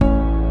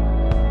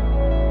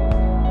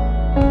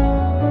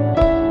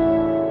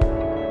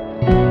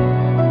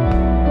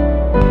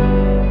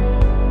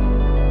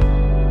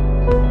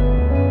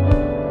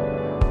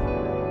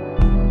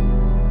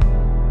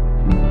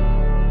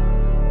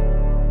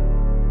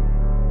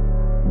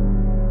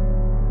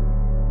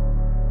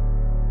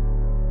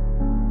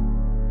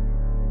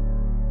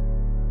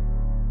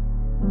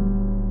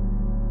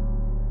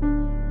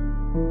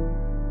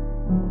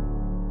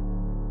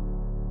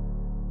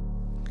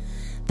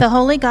The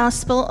Holy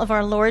Gospel of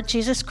our Lord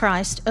Jesus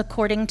Christ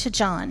according to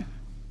John.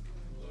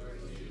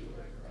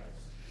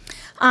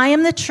 I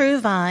am the true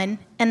vine,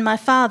 and my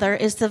Father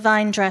is the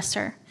vine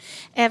dresser.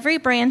 Every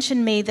branch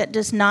in me that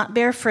does not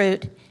bear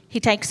fruit, he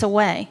takes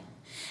away.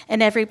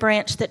 And every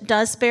branch that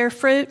does bear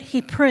fruit,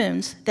 he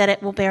prunes, that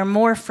it will bear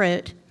more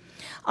fruit.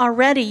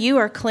 Already you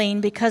are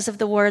clean because of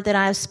the word that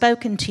I have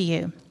spoken to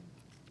you.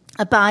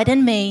 Abide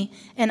in me,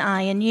 and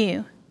I in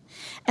you.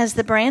 As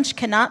the branch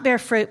cannot bear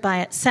fruit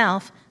by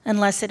itself,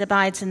 unless it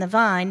abides in the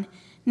vine,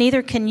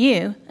 neither can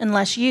you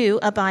unless you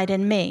abide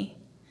in me.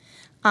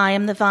 I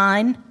am the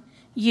vine,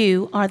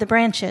 you are the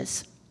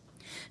branches.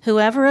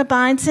 Whoever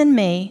abides in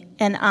me,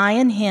 and I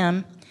in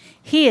him,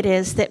 he it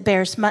is that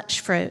bears much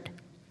fruit.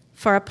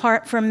 For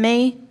apart from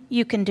me,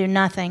 you can do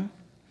nothing.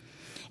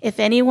 If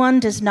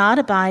anyone does not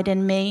abide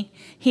in me,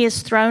 he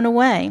is thrown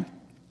away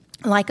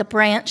like a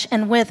branch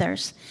and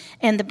withers,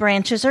 and the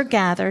branches are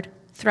gathered,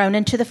 thrown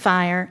into the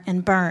fire,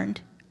 and burned.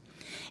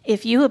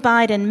 If you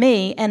abide in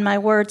me, and my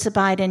words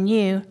abide in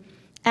you,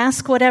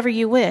 ask whatever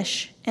you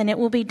wish, and it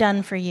will be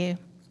done for you.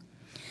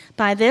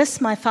 By this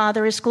my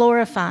Father is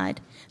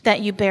glorified, that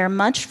you bear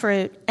much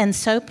fruit, and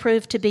so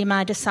prove to be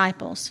my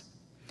disciples.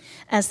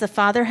 As the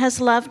Father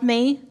has loved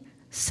me,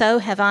 so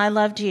have I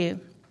loved you.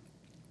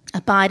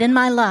 Abide in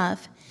my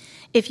love.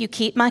 If you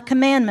keep my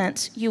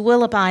commandments, you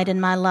will abide in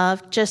my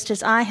love, just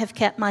as I have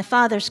kept my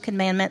Father's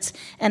commandments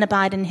and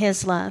abide in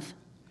his love.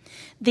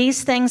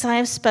 These things I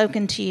have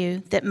spoken to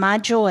you, that my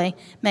joy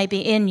may be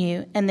in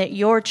you, and that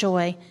your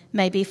joy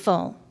may be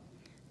full.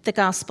 The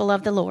Gospel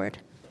of the Lord.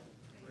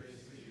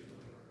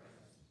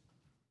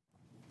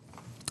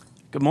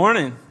 Good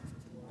morning.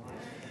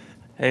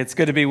 Hey, it's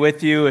good to be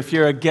with you. If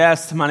you're a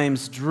guest, my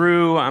name's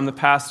Drew. I'm the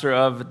pastor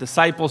of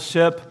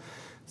Discipleship.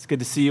 It's good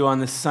to see you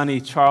on this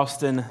sunny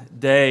Charleston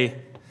day.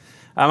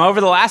 Over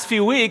the last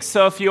few weeks,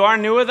 so if you are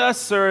new with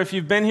us, or if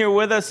you've been here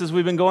with us as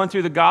we've been going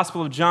through the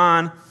Gospel of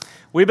John,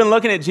 we've been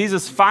looking at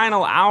Jesus'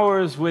 final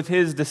hours with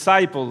his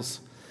disciples.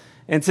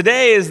 And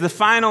today is the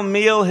final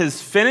meal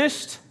has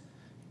finished,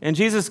 and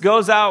Jesus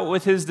goes out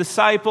with his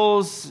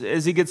disciples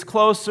as he gets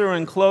closer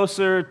and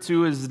closer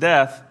to his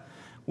death.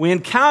 We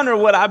encounter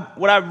what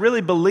I really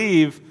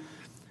believe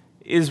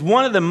is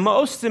one of the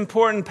most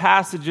important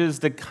passages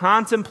to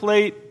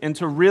contemplate and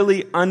to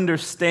really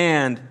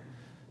understand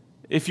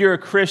if you're a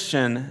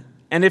Christian,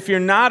 and if you're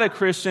not a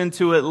Christian,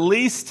 to at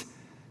least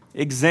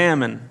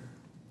examine.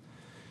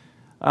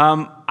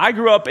 I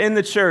grew up in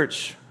the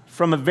church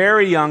from a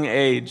very young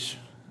age.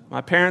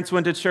 My parents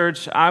went to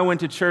church. I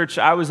went to church.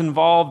 I was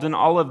involved in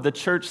all of the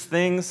church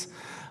things.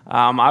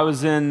 I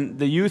was in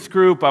the youth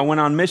group. I went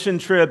on mission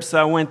trips.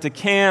 I went to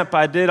camp.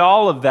 I did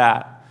all of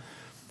that.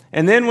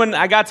 And then when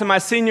I got to my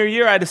senior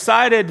year, I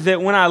decided that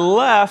when I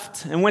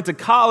left and went to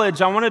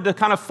college, I wanted to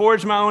kind of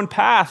forge my own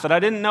path. That I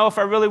didn't know if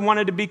I really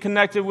wanted to be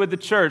connected with the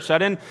church. I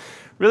didn't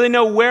really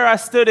know where I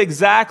stood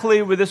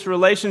exactly with this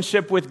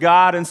relationship with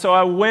God. And so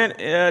I went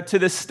to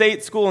the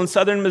state school in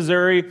southern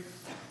Missouri.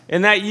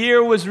 And that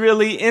year was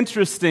really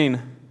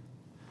interesting.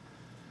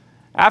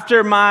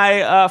 After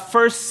my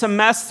first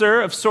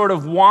semester of sort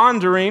of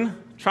wandering,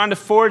 trying to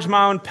forge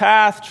my own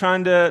path,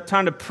 trying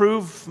to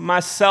prove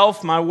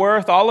myself, my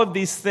worth, all of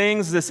these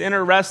things, this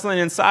inner wrestling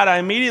inside, I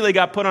immediately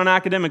got put on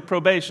academic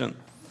probation.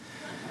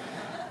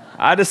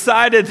 I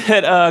decided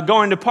that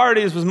going to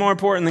parties was more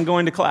important than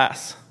going to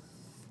class.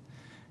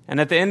 And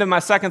at the end of my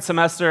second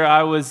semester,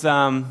 I was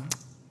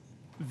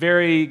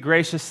very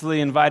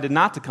graciously invited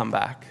not to come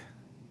back.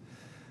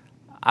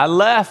 I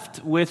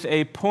left with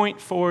a 0.4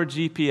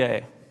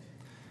 GPA.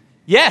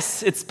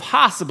 Yes, it's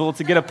possible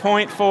to get a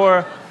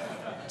 0.4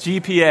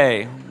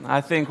 GPA.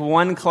 I think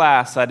one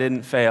class I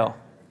didn't fail.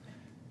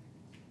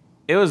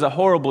 It was a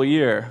horrible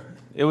year.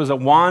 It was a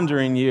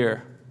wandering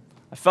year.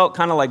 I felt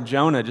kind of like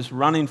Jonah, just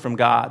running from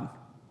God.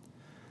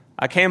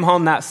 I came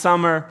home that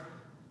summer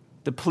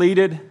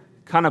depleted,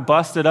 kind of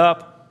busted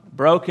up,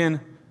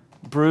 broken,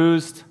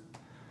 bruised.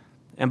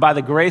 And by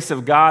the grace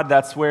of God,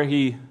 that's where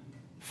he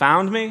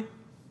found me,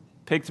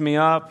 picked me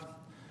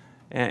up,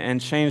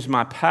 and changed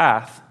my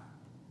path.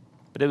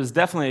 But it was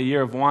definitely a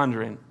year of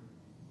wandering.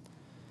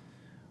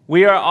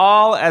 We are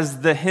all,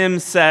 as the hymn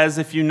says,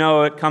 if you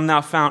know it, come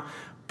thou fount,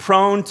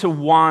 prone to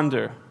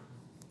wander.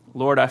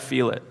 Lord, I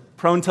feel it.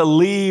 Prone to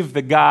leave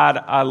the God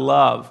I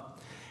love.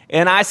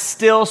 And I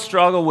still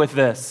struggle with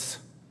this.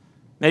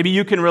 Maybe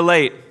you can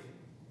relate.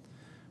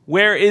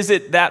 Where is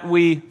it that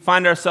we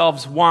find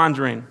ourselves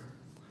wandering?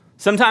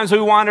 Sometimes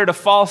we wander to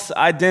false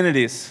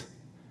identities.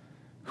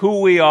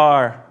 Who we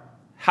are,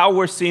 how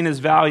we're seen as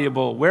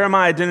valuable, where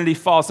my identity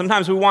falls.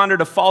 Sometimes we wander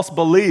to false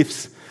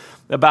beliefs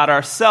about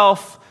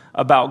ourselves,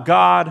 about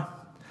God.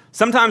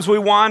 Sometimes we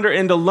wander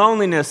into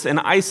loneliness and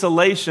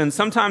isolation.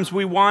 Sometimes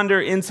we wander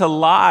into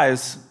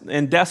lies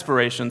and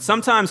desperation.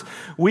 Sometimes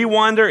we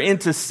wander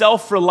into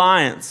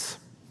self-reliance,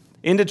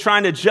 into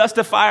trying to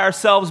justify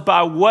ourselves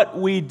by what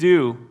we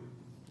do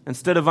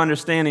instead of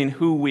understanding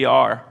who we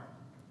are.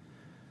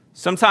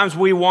 Sometimes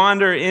we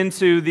wander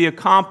into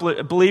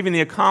believing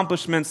the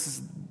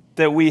accomplishments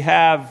that we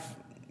have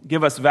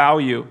give us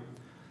value,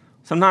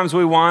 Sometimes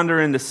we wander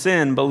into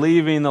sin,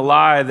 believing the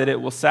lie that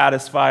it will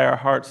satisfy our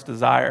heart's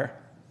desire.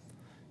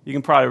 You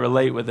can probably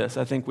relate with this.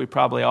 I think we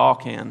probably all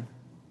can.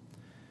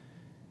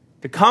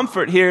 The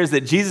comfort here is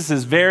that Jesus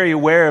is very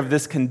aware of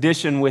this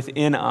condition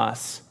within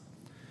us.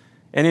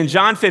 And in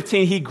John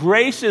 15, he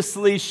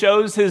graciously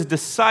shows his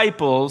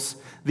disciples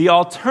the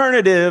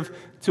alternative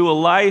to a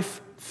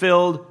life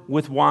filled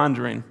with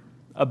wandering,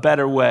 a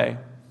better way.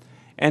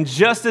 And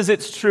just as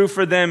it's true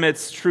for them,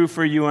 it's true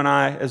for you and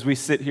I as we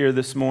sit here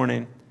this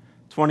morning,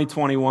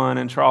 2021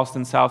 in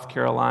Charleston, South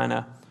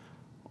Carolina,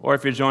 or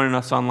if you're joining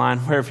us online,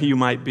 wherever you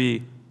might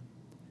be.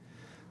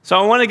 So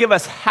I want to give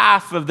us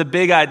half of the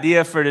big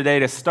idea for today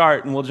to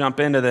start, and we'll jump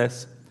into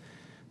this.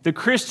 The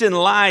Christian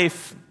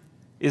life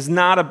is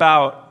not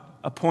about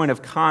a point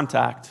of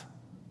contact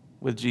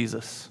with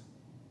Jesus.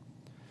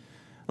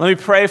 Let me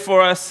pray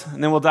for us,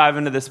 and then we'll dive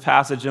into this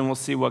passage, and we'll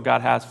see what God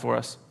has for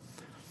us.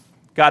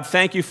 God,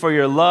 thank you for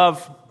your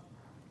love.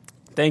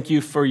 Thank you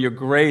for your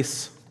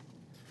grace.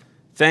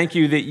 Thank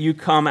you that you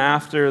come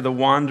after the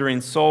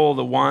wandering soul,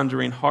 the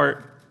wandering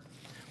heart.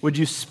 Would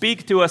you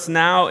speak to us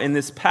now in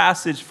this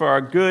passage for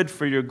our good,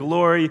 for your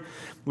glory?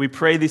 We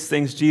pray these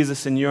things,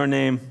 Jesus, in your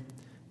name.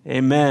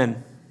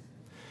 Amen.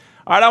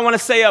 All right, I want to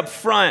say up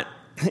front,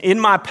 in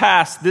my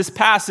past, this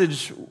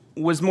passage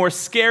was more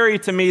scary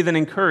to me than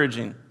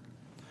encouraging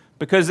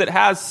because it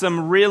has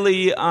some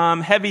really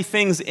heavy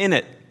things in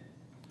it.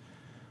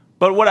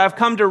 But what I've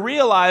come to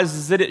realize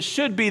is that it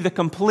should be the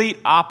complete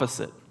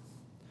opposite.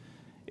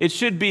 It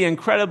should be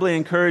incredibly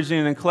encouraging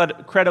and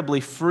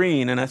incredibly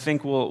freeing, and I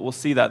think we'll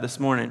see that this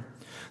morning.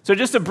 So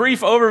just a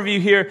brief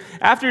overview here.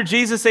 After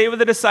Jesus ate with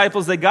the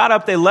disciples, they got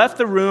up, they left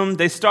the room,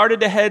 they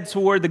started to head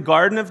toward the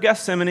Garden of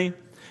Gethsemane,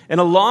 and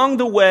along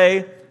the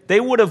way,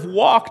 they would have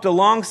walked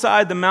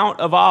alongside the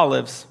Mount of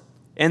Olives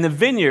and the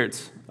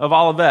vineyards of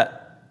Olivet.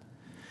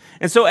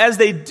 And so as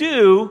they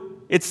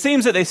do, it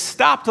seems that they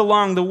stopped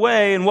along the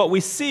way, and what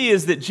we see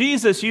is that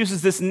Jesus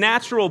uses this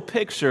natural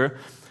picture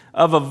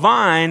of a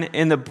vine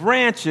and the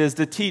branches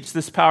to teach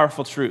this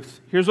powerful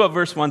truth. Here's what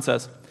verse 1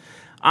 says.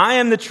 I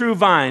am the true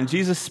vine,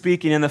 Jesus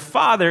speaking, and the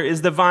Father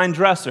is the vine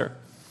dresser.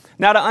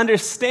 Now to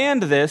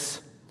understand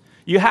this,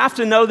 you have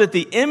to know that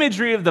the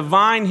imagery of the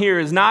vine here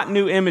is not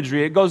new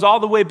imagery. It goes all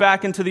the way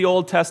back into the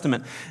Old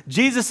Testament.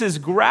 Jesus is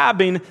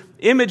grabbing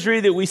imagery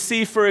that we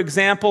see, for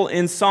example,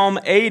 in Psalm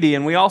 80,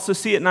 and we also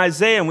see it in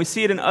Isaiah, and we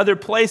see it in other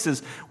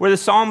places where the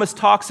psalmist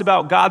talks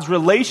about God's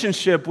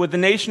relationship with the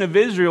nation of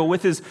Israel,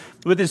 with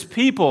his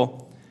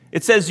people.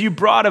 It says, you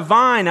brought a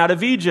vine out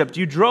of Egypt.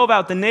 You drove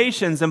out the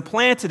nations and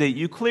planted it.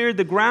 You cleared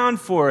the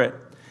ground for it.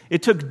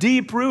 It took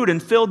deep root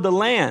and filled the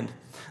land.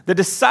 The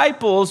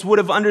disciples would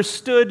have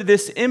understood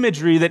this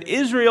imagery that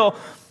Israel,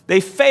 they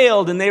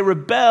failed and they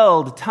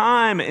rebelled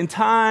time and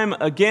time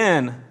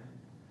again.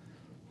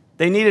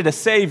 They needed a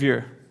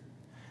Savior.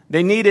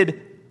 They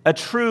needed a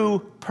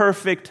true,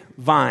 perfect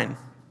vine.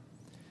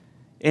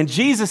 And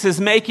Jesus is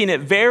making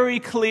it very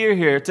clear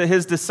here to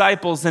his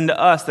disciples and to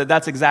us that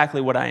that's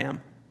exactly what I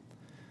am.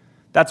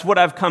 That's what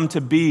I've come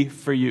to be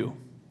for you.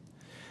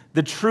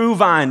 The true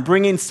vine,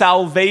 bringing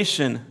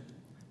salvation,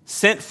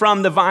 sent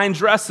from the vine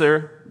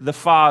dresser, the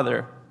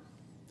Father.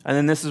 And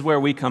then this is where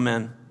we come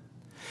in.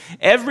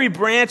 Every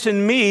branch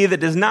in me that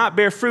does not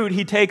bear fruit,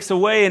 he takes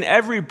away. And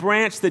every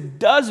branch that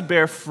does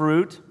bear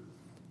fruit,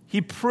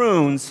 he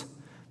prunes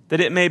that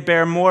it may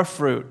bear more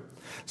fruit.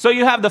 So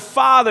you have the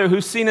Father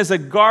who's seen as a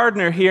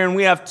gardener here, and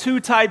we have two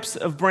types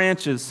of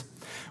branches.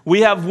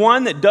 We have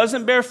one that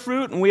doesn't bear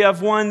fruit, and we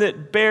have one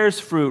that bears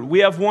fruit. We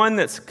have one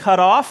that's cut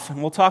off,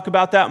 and we'll talk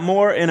about that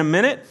more in a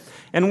minute.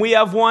 And we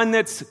have one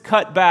that's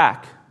cut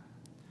back.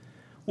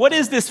 What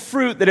is this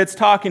fruit that it's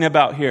talking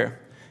about here?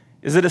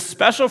 Is it a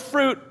special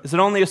fruit? Is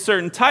it only a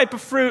certain type of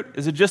fruit?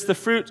 Is it just the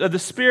fruit of the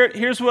Spirit?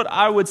 Here's what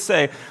I would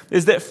say,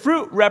 is that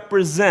fruit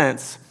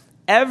represents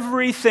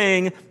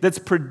everything that's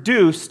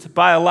produced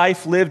by a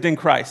life lived in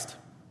Christ.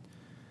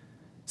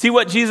 See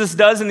what Jesus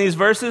does in these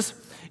verses?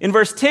 In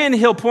verse 10,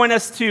 he'll point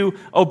us to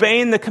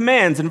obeying the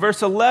commands. In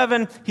verse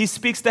 11, he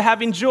speaks to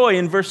having joy.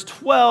 In verse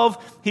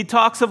 12, he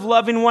talks of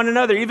loving one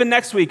another. Even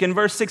next week, in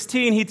verse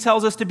 16, he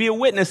tells us to be a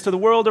witness to the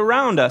world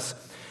around us.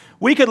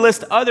 We could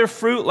list other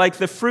fruit like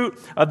the fruit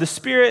of the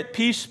Spirit,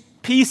 peace,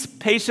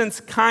 patience,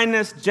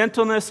 kindness,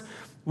 gentleness.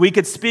 We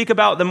could speak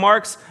about the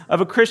marks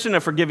of a Christian,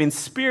 a forgiving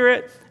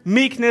spirit,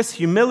 meekness,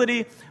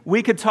 humility.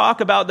 We could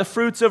talk about the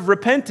fruits of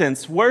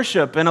repentance,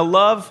 worship, and a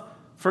love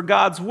for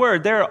God's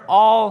word. There are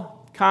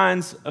all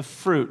kinds of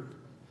fruit.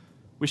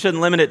 We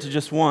shouldn't limit it to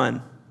just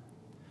one.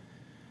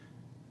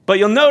 But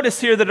you'll notice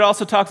here that it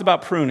also talks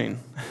about pruning.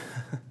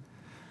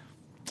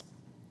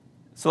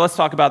 So let's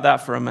talk about that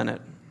for a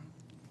minute.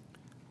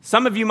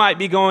 Some of you might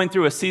be going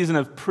through a season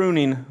of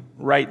pruning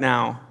right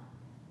now,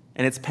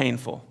 and it's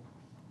painful.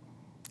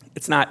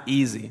 It's not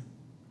easy.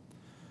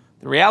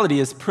 The reality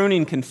is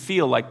pruning can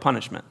feel like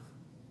punishment.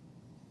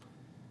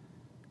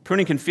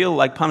 Pruning can feel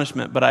like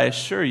punishment, but I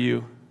assure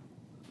you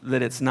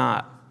that it's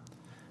not.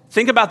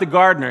 Think about the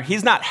gardener.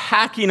 He's not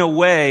hacking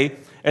away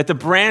at the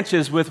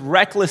branches with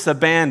reckless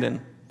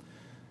abandon.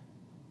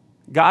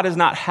 God is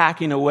not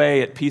hacking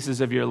away at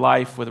pieces of your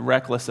life with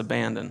reckless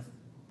abandon.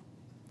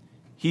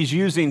 He's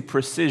using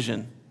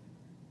precision.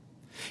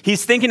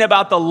 He's thinking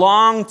about the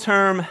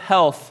long-term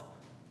health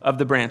of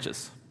the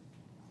branches.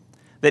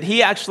 That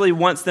he actually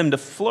wants them to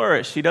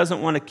flourish. He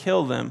doesn't want to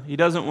kill them. He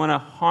doesn't want to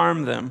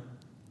harm them.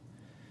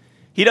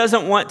 He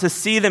doesn't want to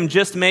see them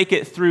just make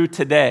it through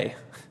today.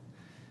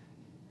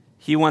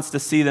 He wants to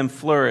see them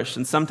flourish.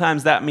 And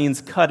sometimes that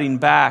means cutting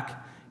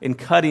back and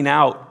cutting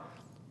out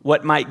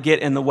what might get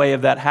in the way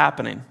of that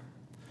happening.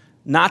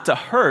 Not to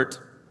hurt,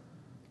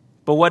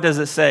 but what does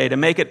it say? To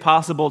make it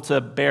possible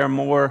to bear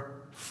more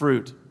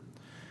fruit.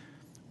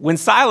 When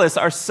Silas,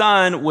 our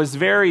son, was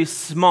very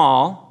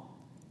small,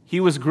 he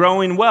was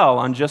growing well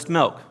on just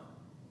milk.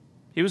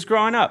 He was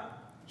growing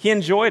up. He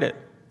enjoyed it.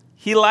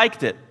 He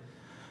liked it.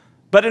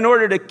 But in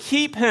order to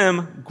keep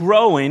him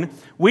growing,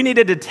 we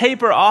needed to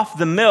taper off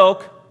the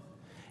milk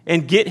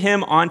and get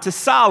him onto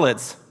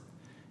solids.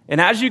 And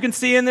as you can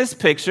see in this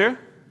picture,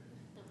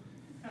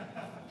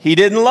 he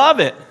didn't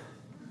love it.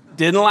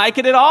 Didn't like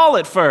it at all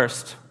at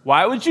first.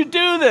 Why would you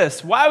do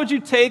this? Why would you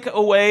take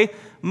away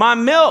my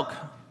milk?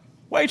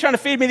 Why are you trying to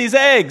feed me these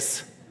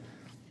eggs?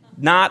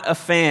 Not a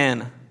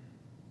fan.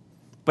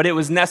 But it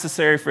was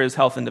necessary for his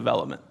health and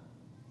development.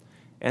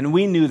 And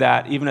we knew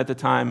that even at the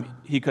time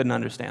he couldn't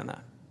understand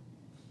that.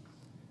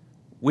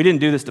 We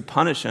didn't do this to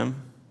punish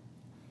him.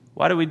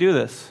 Why did we do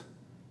this?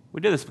 We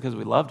did this because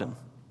we loved him.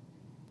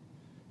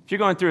 If you're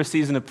going through a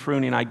season of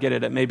pruning, I get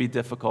it. It may be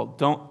difficult.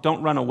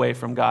 Don't run away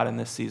from God in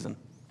this season.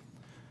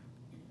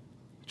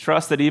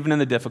 Trust that even in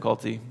the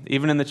difficulty,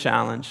 even in the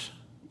challenge,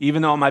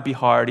 even though it might be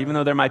hard, even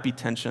though there might be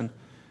tension,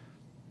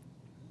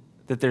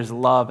 that there's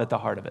love at the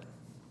heart of it.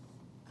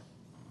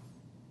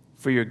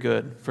 For your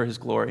good, for his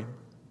glory.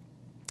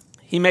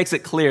 He makes it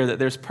clear that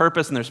there's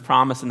purpose and there's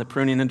promise in the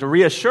pruning, and to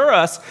reassure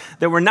us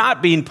that we're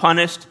not being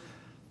punished,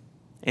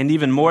 and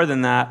even more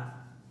than that,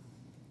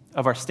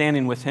 of our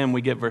standing with him,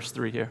 we get verse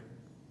 3 here.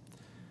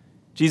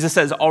 Jesus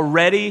says,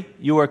 already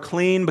you are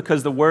clean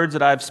because the words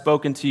that I have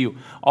spoken to you.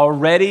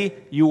 Already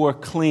you are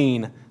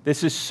clean.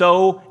 This is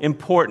so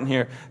important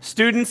here.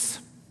 Students,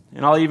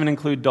 and I'll even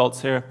include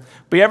adults here,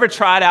 but you ever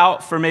tried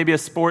out for maybe a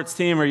sports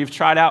team or you've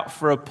tried out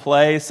for a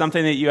play,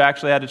 something that you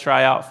actually had to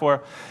try out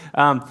for?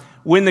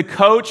 When the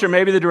coach or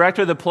maybe the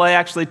director of the play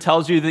actually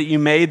tells you that you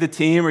made the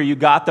team or you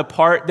got the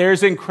part,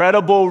 there's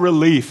incredible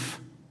relief.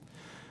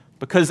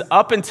 Because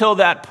up until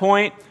that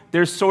point,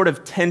 there's sort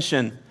of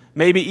tension,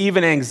 maybe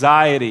even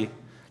anxiety.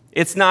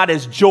 It's not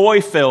as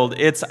joy-filled.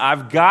 It's,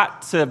 I've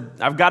got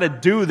to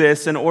do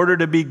this in order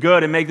to be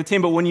good and make the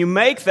team. But when you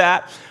make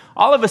that,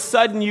 all of a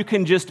sudden you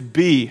can just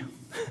be.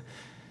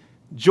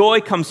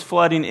 Joy comes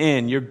flooding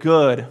in. You're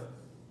good.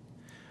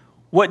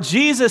 What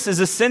Jesus is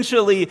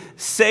essentially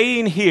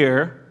saying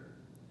here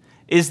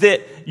is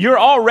that you're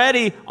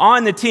already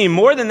on the team.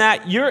 More than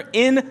that, you're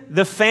in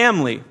the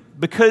family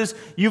because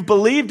you've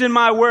believed in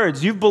my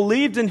words. You've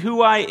believed in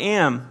who I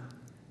am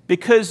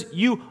because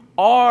you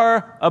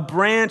are a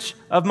branch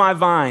of my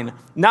vine.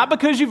 Not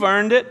because you've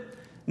earned it,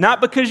 not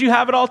because you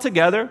have it all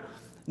together,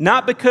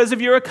 not because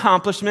of your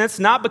accomplishments,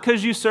 not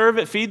because you serve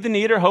at Feed the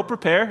Need or Hope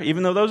Repair,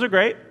 even though those are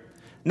great.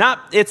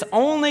 It's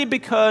only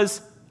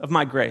because of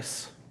my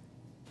grace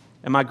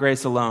and my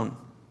grace alone.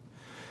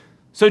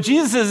 So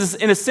Jesus is,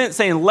 in a sense,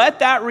 saying, let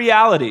that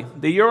reality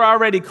that you're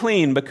already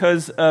clean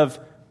because of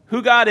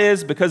who God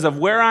is, because of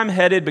where I'm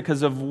headed,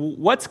 because of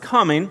what's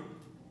coming.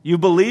 You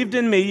believed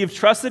in me, you've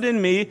trusted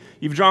in me,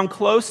 you've drawn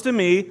close to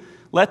me.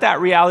 Let that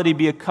reality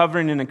be a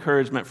covering and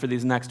encouragement for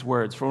these next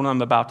words, for what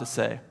I'm about to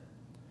say.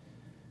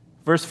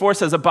 Verse 4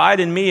 says, abide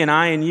in me and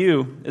I in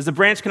you. As the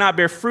branch cannot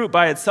bear fruit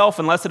by itself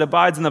unless it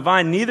abides in the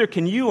vine, neither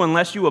can you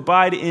unless you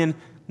abide in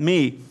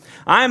me.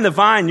 I am the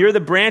vine, you're the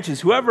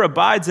branches. Whoever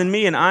abides in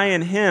me and I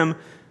in him,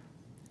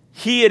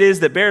 he it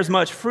is that bears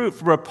much fruit.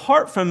 For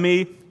apart from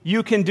me,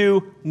 you can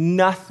do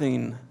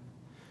nothing.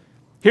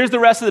 Here's the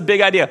rest of the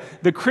big idea.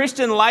 The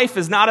Christian life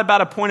is not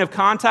about a point of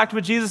contact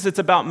with Jesus. It's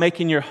about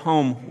making your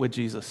home with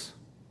Jesus.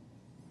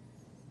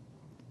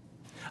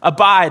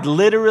 Abide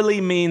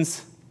literally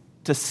means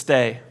to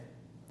stay.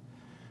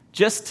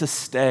 Just to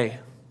stay.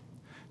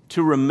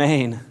 To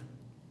remain.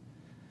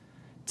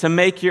 To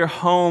make your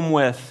home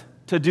with.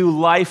 To do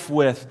life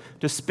with.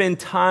 To spend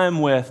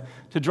time with.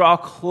 To draw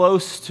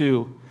close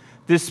to.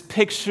 This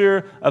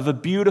picture of a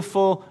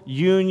beautiful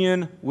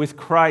union with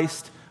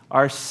Christ,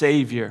 our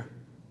Savior.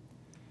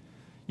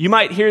 You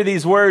might hear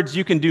these words,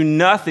 you can do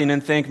nothing,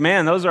 and think,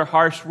 man, those are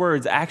harsh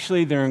words.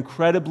 Actually, they're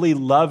incredibly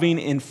loving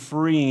and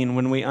freeing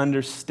when we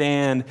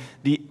understand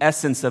the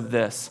essence of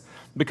this.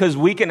 Because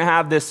we can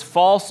have this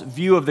false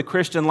view of the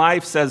Christian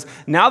life says,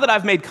 now that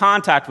I've made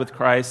contact with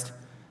Christ,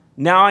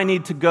 now I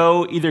need to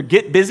go either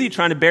get busy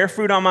trying to bear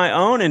fruit on my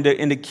own and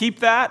to keep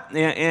that,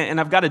 and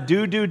I've got to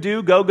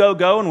do,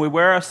 go, and we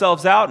wear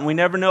ourselves out, and we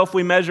never know if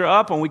we measure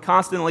up, and we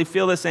constantly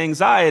feel this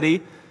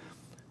anxiety.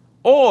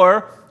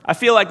 Or I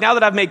feel like now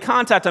that I've made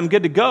contact, I'm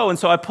good to go. And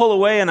so I pull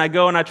away and I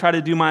go and I try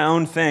to do my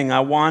own thing.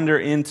 I wander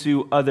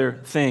into other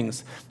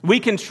things. We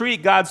can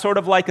treat God sort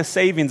of like a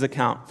savings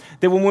account.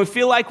 That when we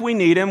feel like we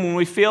need him, when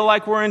we feel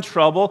like we're in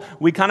trouble,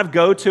 we kind of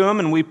go to him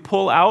and we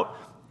pull out,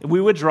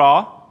 we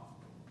withdraw.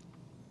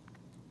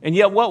 And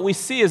yet what we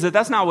see is that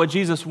that's not what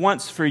Jesus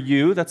wants for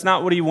you. That's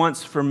not what he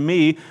wants for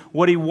me.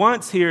 What he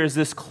wants here is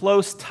this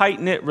close,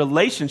 tight-knit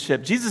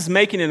relationship. Jesus is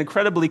making it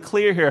incredibly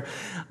clear here.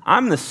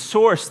 I'm the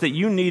source that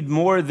you need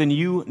more than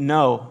you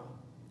know.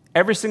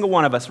 Every single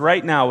one of us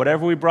right now,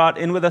 whatever we brought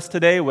in with us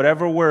today,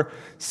 whatever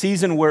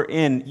season we're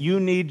in,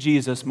 you need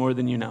Jesus more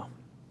than you know.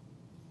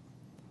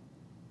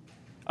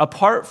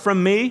 Apart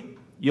from me,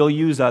 you'll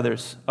use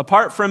others.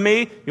 Apart from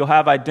me, you'll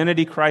have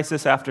identity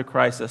crisis after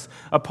crisis.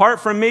 Apart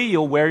from me,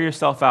 you'll wear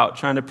yourself out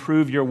trying to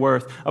prove your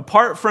worth.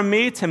 Apart from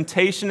me,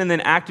 temptation and then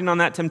acting on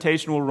that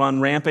temptation will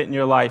run rampant in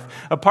your life.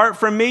 Apart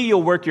from me,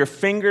 you'll work your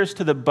fingers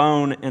to the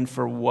bone, and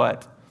for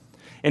what?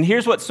 And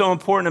here's what's so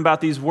important about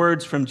these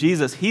words from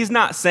Jesus. He's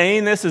not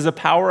saying this as a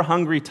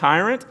power-hungry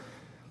tyrant.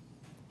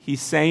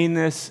 He's saying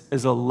this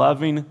as a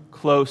loving,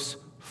 close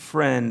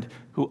friend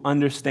who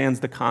understands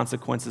the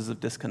consequences of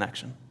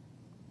disconnection.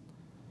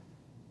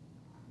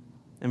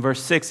 In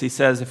verse 6, he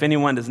says, if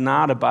anyone does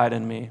not abide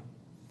in me,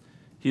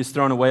 he is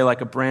thrown away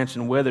like a branch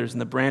and withers, and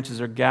the branches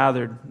are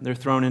gathered, they're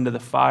thrown into the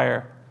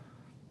fire,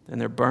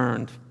 and they're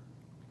burned.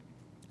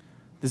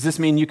 Does this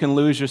mean you can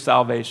lose your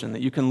salvation,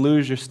 that you can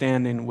lose your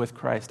standing with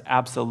Christ?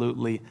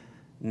 Absolutely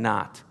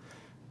not.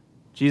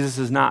 Jesus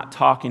is not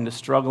talking to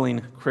struggling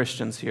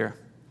Christians here.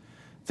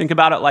 Think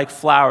about it like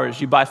flowers.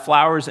 You buy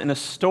flowers in a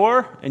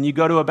store, and you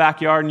go to a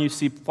backyard and you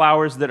see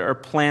flowers that are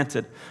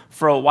planted.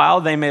 For a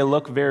while, they may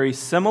look very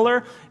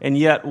similar, and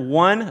yet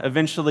one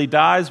eventually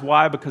dies.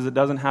 Why? Because it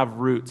doesn't have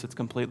roots. It's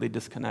completely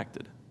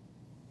disconnected.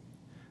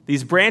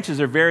 These branches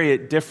are very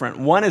different.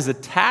 One is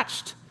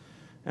attached,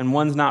 and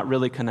one's not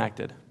really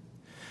connected.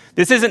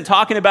 This isn't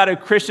talking about a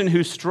Christian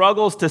who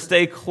struggles to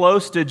stay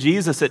close to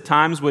Jesus at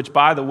times, which,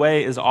 by the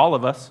way, is all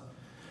of us.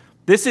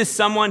 This is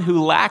someone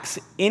who lacks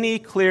any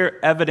clear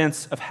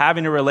evidence of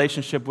having a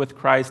relationship with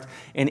Christ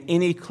and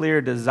any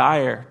clear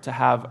desire to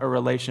have a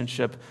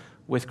relationship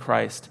with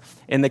Christ.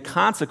 And the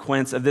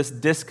consequence of this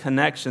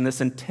disconnection,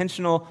 this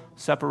intentional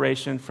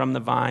separation from the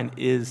vine,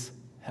 is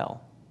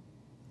hell.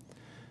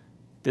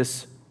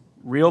 This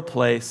real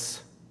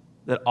place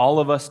that all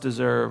of us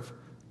deserve,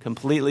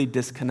 completely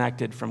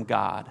disconnected from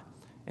God.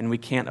 And we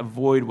can't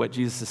avoid what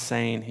Jesus is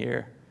saying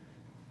here,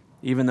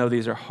 even though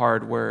these are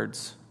hard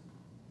words.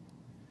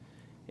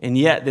 And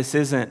yet, this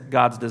isn't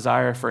God's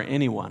desire for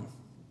anyone.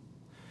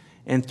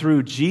 And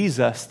through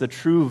Jesus, the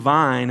true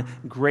vine,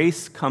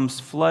 grace comes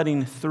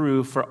flooding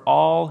through for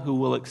all who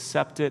will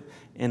accept it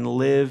and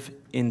live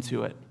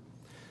into it.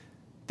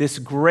 This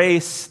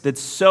grace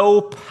that's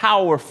so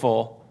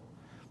powerful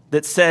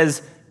that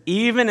says,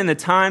 even in the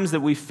times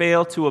that we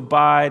fail to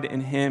abide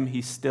in him,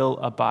 he still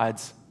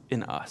abides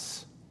in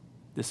us.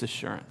 This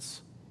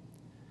assurance.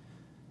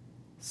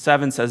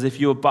 7 says, if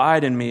you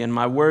abide in me and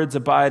my words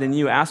abide in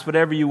you, ask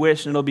whatever you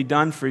wish and it'll be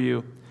done for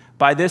you.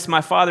 By this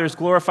my Father is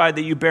glorified,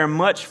 that you bear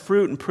much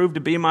fruit and prove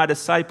to be my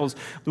disciples.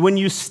 When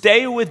you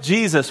stay with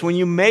Jesus, when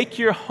you make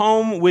your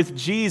home with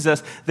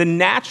Jesus, the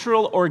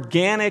natural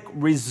organic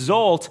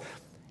result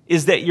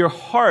is that your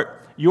heart,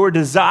 your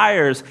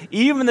desires,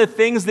 even the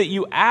things that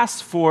you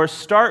ask for,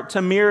 start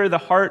to mirror the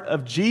heart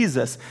of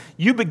Jesus.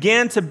 You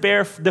begin to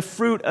bear the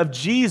fruit of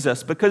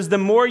Jesus, because the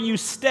more you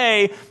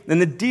stay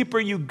and the deeper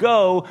you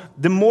go,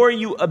 the more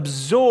you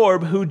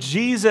absorb who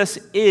Jesus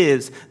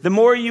is. The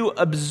more you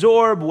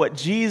absorb what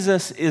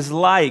Jesus is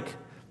like,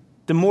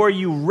 the more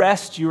you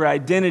rest your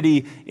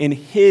identity in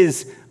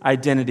his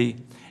identity.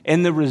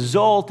 And the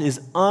result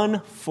is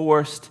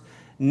unforced,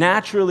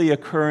 naturally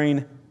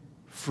occurring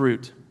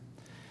fruit.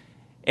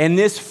 And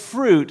this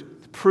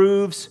fruit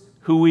proves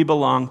who we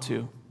belong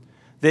to,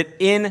 that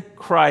in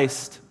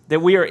Christ, that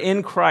we are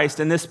in Christ,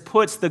 and this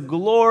puts the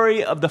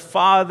glory of the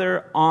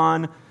Father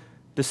on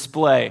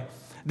display.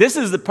 This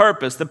is the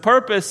purpose. The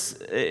purpose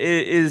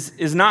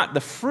is not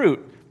the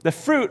fruit. The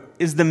fruit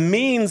is the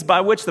means by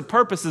which the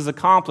purpose is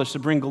accomplished, to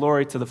bring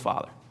glory to the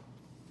Father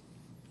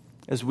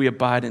as we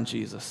abide in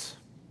Jesus.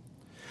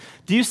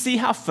 Do you see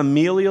how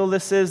familial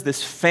this is,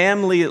 this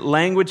family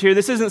language here?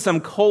 This isn't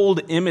some cold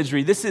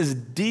imagery. This is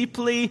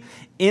deeply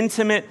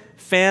intimate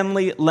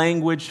family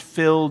language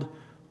filled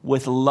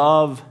with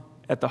love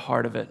at the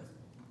heart of it.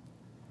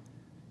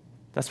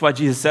 That's why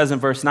Jesus says in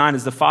verse 9,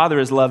 as the Father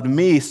has loved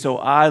me, so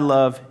I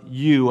love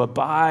you.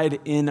 Abide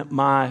in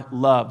my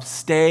love.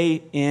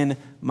 Stay in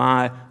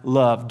my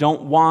love.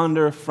 Don't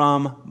wander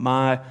from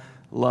my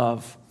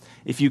love.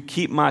 If you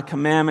keep my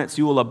commandments,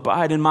 you will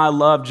abide in my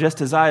love,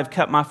 just as I have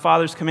kept my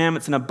Father's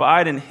commandments and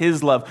abide in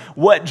his love.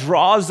 What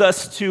draws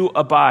us to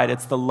abide?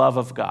 It's the love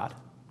of God.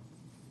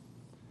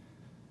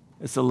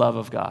 It's the love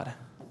of God.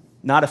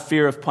 Not a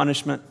fear of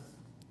punishment.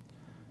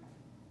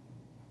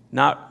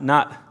 Not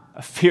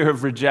a fear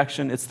of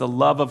rejection. It's the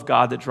love of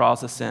God that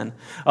draws us in.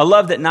 A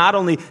love that not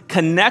only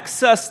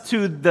connects us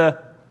to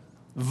the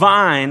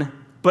vine,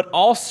 but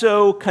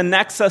also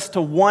connects us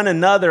to one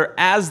another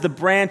as the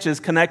branches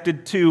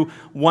connected to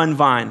one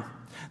vine.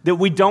 That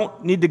we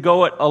don't need to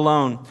go it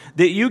alone.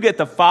 That you get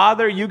the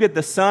Father, you get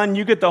the Son,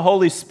 you get the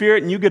Holy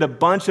Spirit, and you get a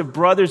bunch of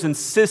brothers and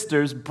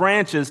sisters,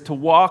 branches, to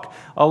walk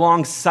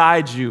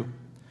alongside you.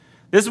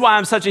 This is why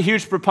I'm such a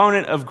huge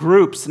proponent of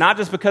groups, not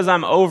just because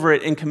I'm over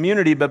it in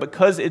community, but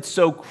because it's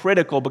so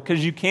critical,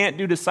 because you can't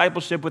do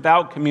discipleship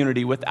without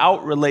community,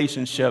 without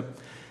relationship.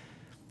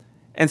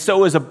 And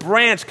so as a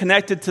branch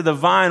connected to the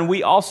vine,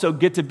 we also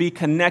get to be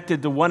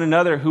connected to one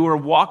another who are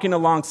walking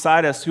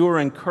alongside us, who are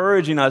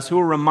encouraging us, who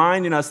are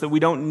reminding us that we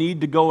don't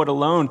need to go it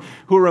alone,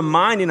 who are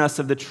reminding us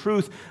of the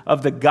truth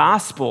of the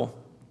gospel,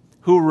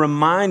 who are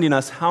reminding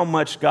us how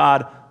much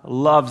God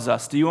loves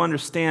us. Do you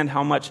understand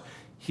how much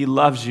he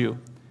loves you?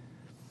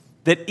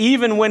 That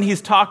even when he's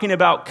talking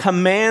about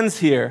commands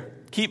here,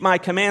 keep my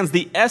commands,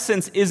 the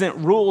essence isn't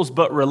rules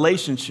but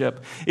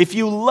relationship. If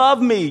you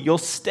love me, you'll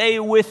stay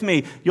with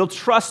me, you'll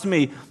trust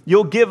me,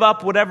 you'll give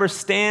up whatever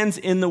stands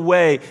in the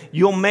way.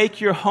 You'll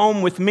make your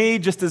home with me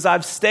just as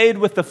I've stayed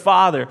with the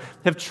Father,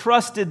 have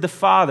trusted the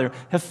Father,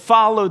 have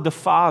followed the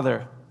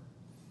Father,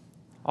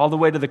 all the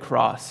way to the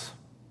cross,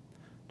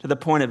 to the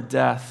point of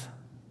death.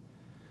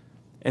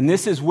 And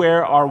this is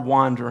where our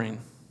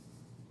wandering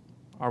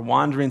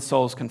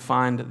souls can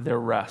find their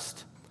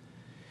rest.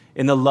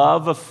 In the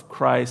love of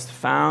Christ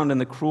found in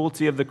the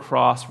cruelty of the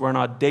cross, where an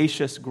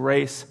audacious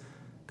grace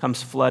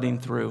comes flooding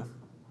through.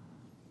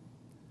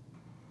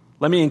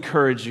 Let me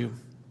encourage you.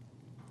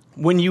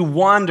 When you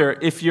wonder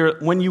if your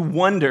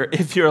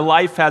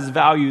life has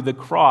value, the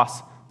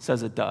cross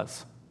says it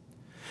does.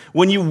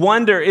 When you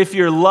wonder if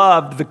you're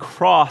loved, the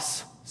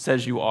cross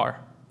says you are.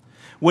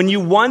 When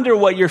you wonder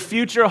what your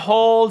future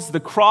holds,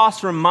 the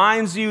cross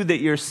reminds you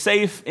that you're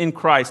safe in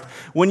Christ.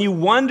 When you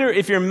wonder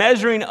if you're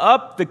measuring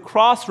up, the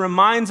cross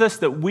reminds us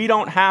that we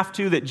don't have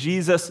to, that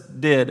Jesus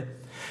did.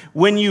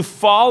 When you've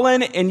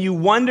fallen and you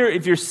wonder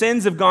if your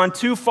sins have gone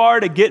too far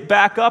to get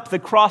back up, the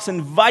cross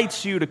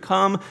invites you to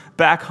come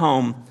back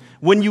home.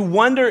 When you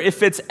wonder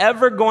if it's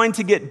ever going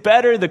to get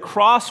better, the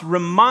cross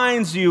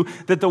reminds you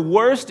that the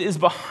worst is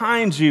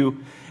behind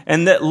you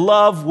and that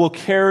love will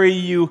carry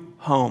you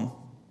home.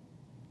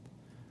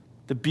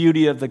 The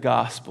beauty of the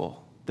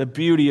gospel, the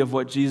beauty of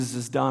what Jesus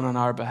has done on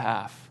our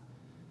behalf,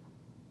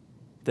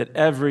 that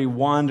every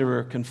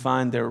wanderer can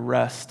find their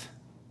rest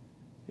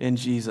in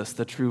Jesus,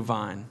 the true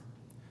vine.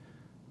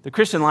 The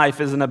Christian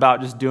life isn't about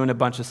just doing a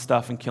bunch of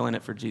stuff and killing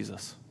it for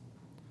Jesus.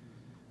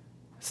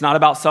 It's not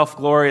about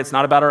self-glory. It's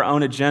not about our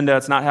own agenda.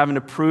 It's not having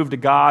to prove to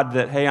God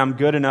that, hey, I'm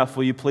good enough.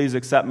 Will you please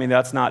accept me?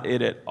 That's not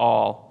it at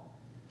all.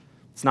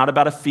 It's not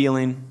about a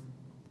feeling.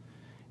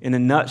 In a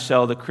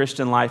nutshell, the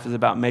Christian life is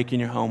about making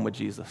your home with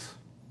Jesus.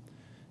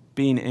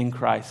 Being in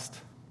Christ,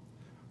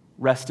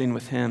 resting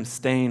with him,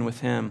 staying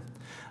with him.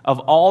 Of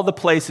all the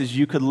places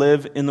you could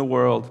live in the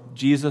world,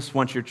 Jesus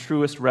wants your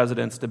truest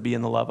residence to be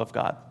in the love of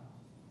God.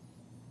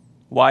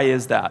 Why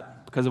is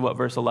that? Because of what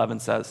verse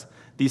 11 says.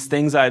 These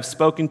things I have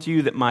spoken to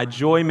you, that my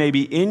joy may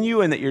be in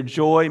you and that your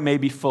joy may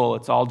be full.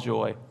 It's all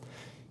joy.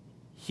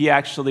 He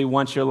actually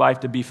wants your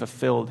life to be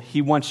fulfilled.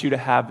 He wants you to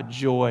have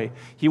joy.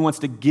 He wants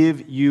to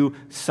give you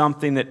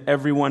something that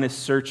everyone is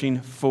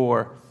searching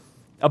for.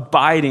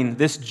 Abiding,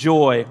 this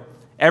joy.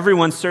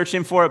 Everyone's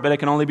searching for it, but it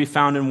can only be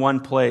found in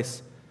one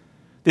place.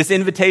 This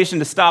invitation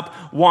to stop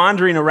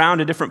wandering around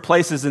to different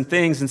places and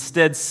things.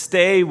 Instead,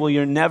 stay where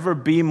you'll never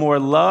be more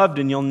loved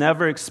and you'll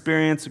never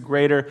experience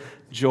greater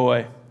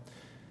joy.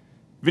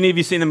 Have any of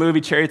you seen the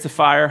movie Chariots of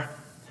Fire?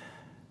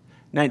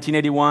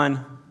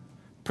 1981.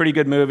 Pretty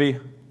good movie.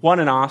 Won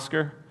an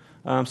Oscar,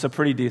 so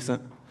pretty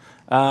decent.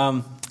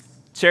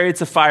 Chariots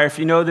of Fire, if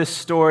you know this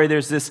story,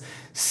 there's this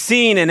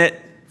scene in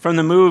it from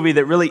the movie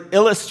that really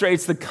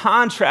illustrates the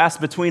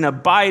contrast between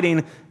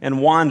abiding and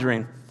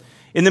wandering.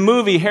 In the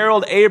movie,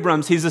 Harold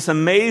Abrams, he's this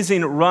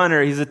amazing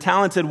runner. He's a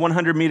talented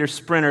 100-meter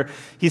sprinter.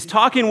 He's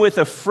talking with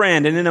a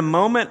friend, and in a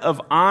moment of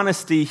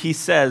honesty, he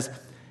says,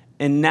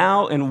 "And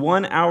now in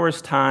 1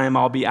 hour's time,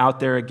 I'll be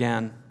out there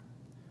again.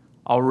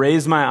 I'll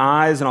raise my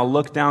eyes and I'll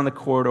look down the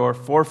corridor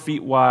 4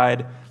 feet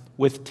wide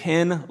with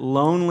 10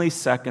 lonely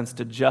seconds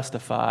to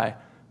justify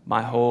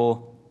my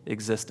whole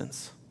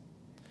existence."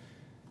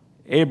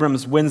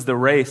 Abrams wins the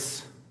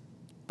race,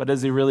 but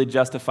does he really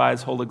justify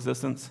his whole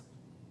existence?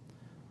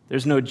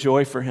 There's no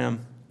joy for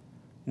him,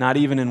 not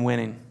even in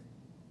winning.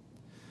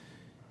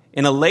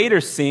 In a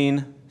later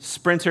scene,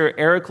 sprinter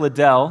Eric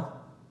Liddell,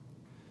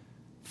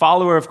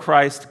 follower of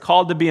Christ,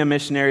 called to be a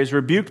missionary, is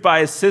rebuked by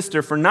his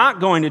sister for not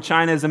going to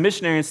China as a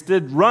missionary,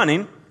 instead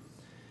running,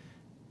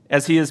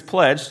 as he has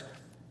pledged.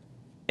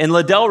 And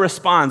Liddell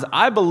responds,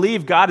 "I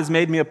believe God has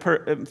made me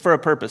for a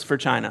purpose for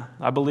China.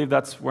 I believe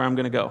that's where I'm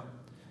going to go.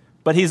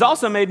 But he's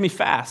also made me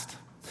fast.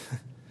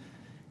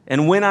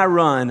 And when I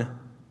run,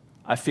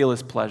 I feel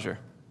his pleasure.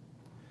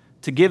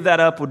 To give that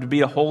up would be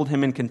to hold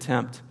him in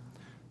contempt.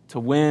 To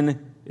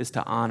win is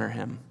to honor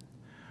him.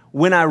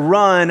 When I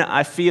run,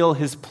 I feel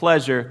his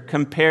pleasure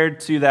compared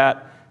to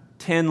that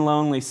 10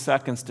 lonely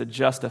seconds to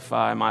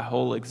justify my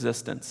whole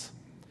existence."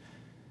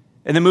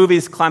 In the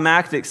movie's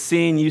climactic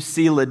scene, you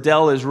see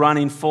Liddell is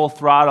running full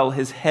throttle,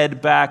 his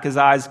head back, his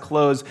eyes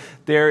closed.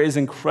 There is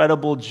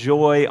incredible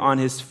joy on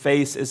his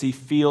face as he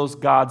feels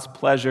God's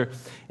pleasure.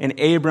 And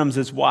Abrams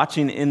is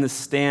watching in the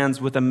stands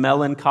with a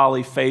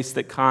melancholy face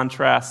that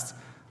contrasts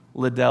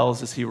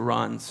Liddell's as he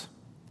runs.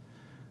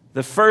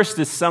 The first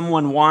is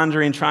someone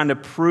wandering, trying to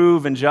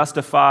prove and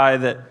justify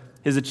that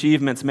his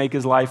achievements make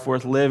his life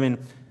worth living.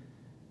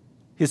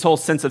 His whole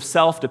sense of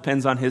self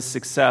depends on his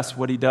success,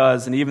 what he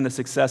does, and even the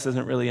success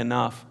isn't really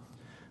enough.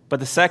 But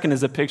the second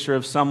is a picture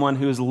of someone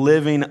who is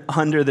living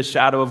under the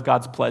shadow of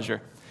God's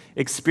pleasure,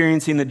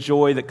 experiencing the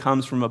joy that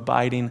comes from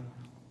abiding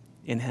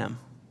in him.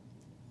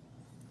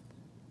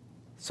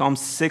 Psalm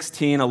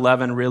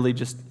 16:11 really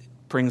just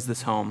brings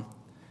this home.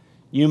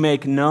 You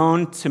make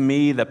known to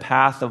me the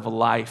path of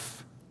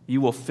life.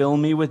 You will fill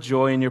me with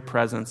joy in your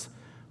presence,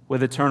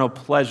 with eternal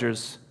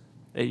pleasures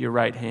at your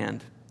right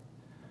hand.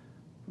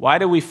 Why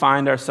do we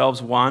find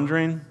ourselves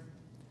wandering?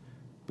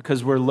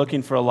 Because we're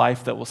looking for a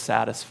life that will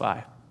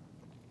satisfy.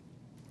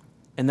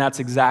 And that's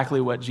exactly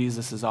what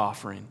Jesus is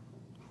offering.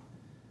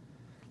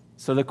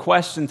 So the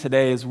question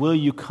today is, will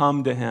you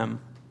come to him?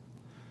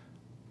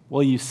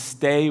 Will you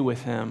stay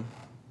with him?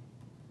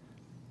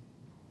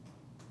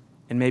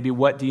 And maybe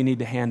what do you need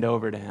to hand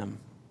over to him?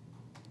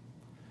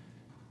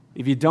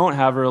 If you don't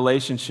have a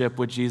relationship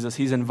with Jesus,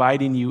 he's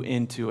inviting you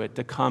into it,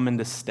 to come and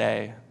to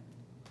stay.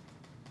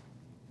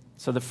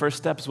 So the first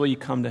step is, will you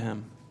come to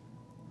him?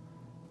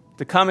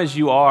 To come as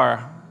you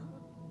are,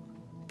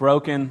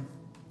 broken,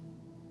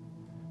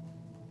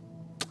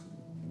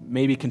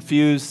 maybe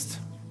confused,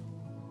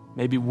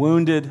 maybe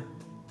wounded,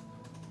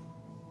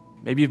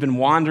 maybe you've been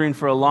wandering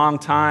for a long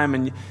time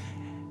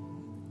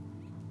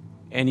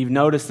and you've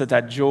noticed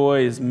that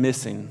joy is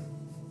missing,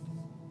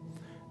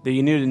 that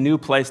you need a new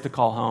place to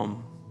call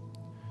home.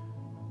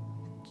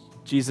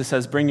 Jesus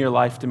says, bring your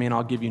life to me and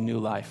I'll give you new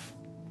life.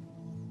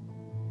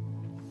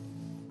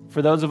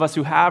 For those of us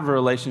who have a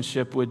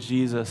relationship with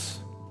Jesus,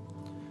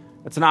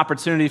 it's an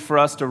opportunity for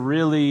us to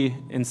really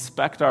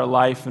inspect our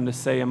life and to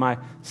say, am I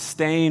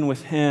staying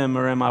with him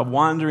or am I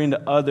wandering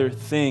to other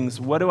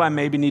things? What do I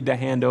maybe need to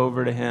hand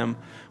over to him?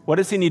 What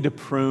does he need to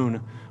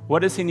prune? What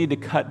does he need to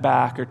cut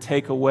back or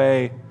take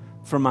away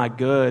for my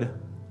good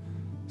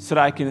so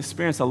that I can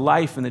experience a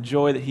life and the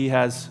joy that he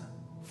has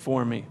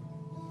for me?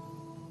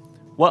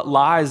 What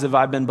lies have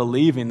I been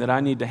believing that I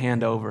need to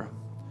hand over?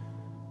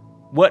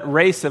 What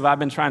race have I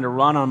been trying to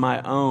run on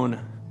my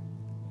own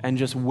and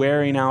just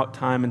wearing out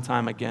time and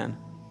time again?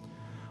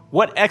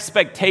 What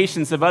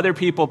expectations have other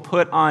people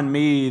put on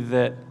me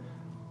that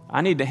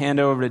I need to hand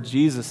over to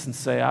Jesus and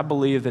say, I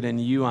believe that in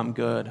you I'm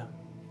good?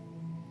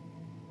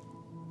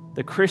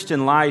 The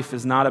Christian life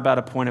is not about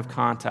a point of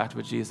contact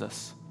with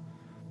Jesus.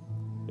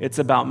 It's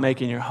about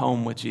making your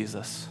home with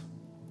Jesus.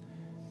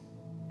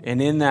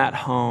 And in that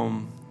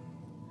home,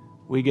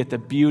 we get the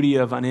beauty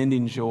of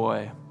unending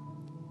joy,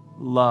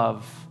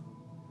 love,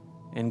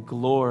 and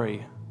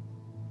glory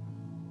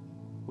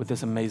with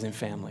this amazing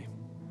family.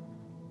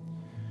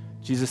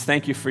 Jesus,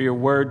 thank you for your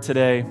word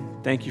today.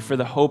 Thank you for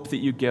the hope that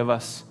you give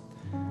us.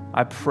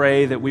 I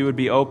pray that we would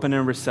be open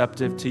and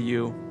receptive to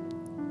you.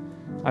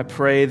 I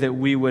pray that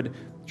we would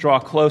draw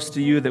close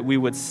to you, that we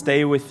would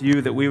stay with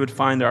you, that we would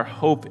find our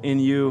hope in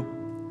you.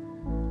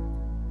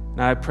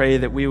 And I pray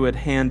that we would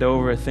hand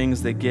over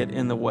things that get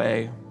in the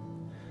way,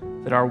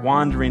 that our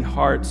wandering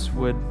hearts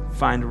would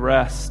find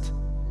rest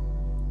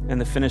in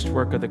the finished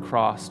work of the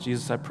cross.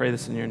 Jesus, I pray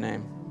this in your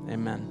name.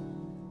 Amen.